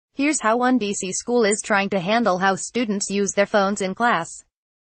Here's how one DC school is trying to handle how students use their phones in class.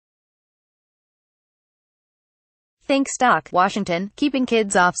 Think Stock, Washington. Keeping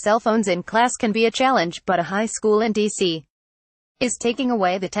kids off cell phones in class can be a challenge, but a high school in DC is taking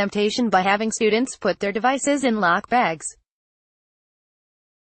away the temptation by having students put their devices in lock bags.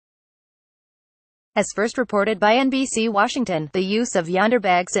 As first reported by NBC Washington, the use of yonder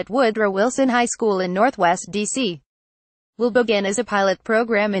bags at Woodrow Wilson High School in Northwest D.C. will begin as a pilot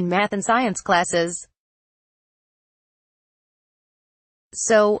program in math and science classes.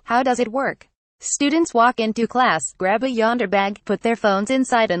 So, how does it work? Students walk into class, grab a yonder bag, put their phones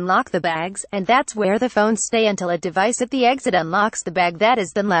inside and lock the bags, and that's where the phones stay until a device at the exit unlocks the bag that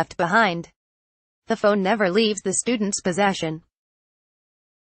is then left behind. The phone never leaves the student's possession.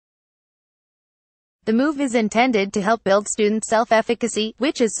 The move is intended to help build student self-efficacy,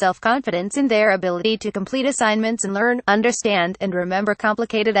 which is self-confidence in their ability to complete assignments and learn, understand, and remember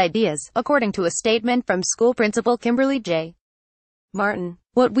complicated ideas, according to a statement from school principal Kimberly J. Martin.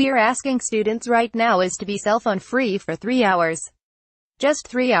 What we're asking students right now is to be cell phone free for 3 hours. Just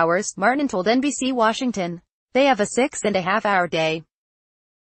 3 hours, Martin told NBC Washington. They have a 6.5-hour day.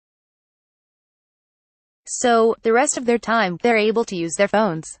 So, the rest of their time, they're able to use their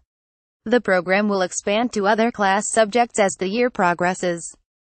phones. The program will expand to other class subjects as the year progresses.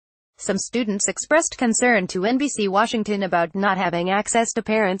 Some students expressed concern to NBC Washington about not having access to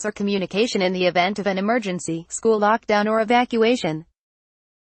parents or communication in the event of an emergency, school lockdown or evacuation.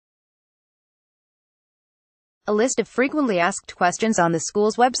 A list of frequently asked questions on the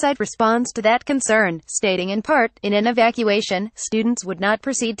school's website responds to that concern, stating in part, in an evacuation, students would not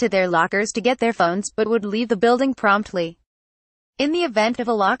proceed to their lockers to get their phones, but would leave the building promptly. In the event of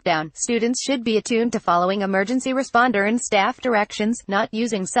a lockdown, students should be attuned to following emergency responder and staff directions, not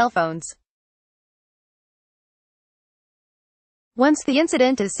using cell phones. Once the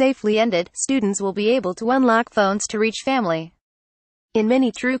incident is safely ended, students will be able to unlock phones to reach family. In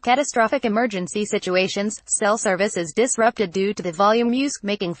many true catastrophic emergency situations, cell service is disrupted due to the volume used,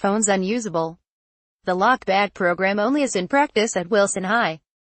 making phones unusable. The lock bag program only is in practice at Wilson High.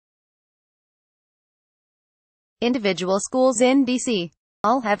 Individual schools in D.C.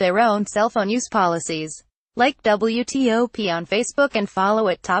 all have their own cell phone use policies. Like WTOP on Facebook and follow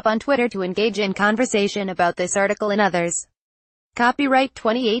it top on Twitter to engage in conversation about this article and others. Copyright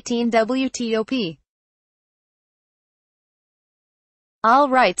 2018 WTOP. All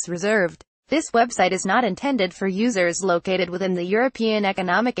rights reserved. This website is not intended for users located within the European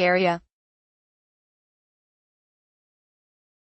Economic Area.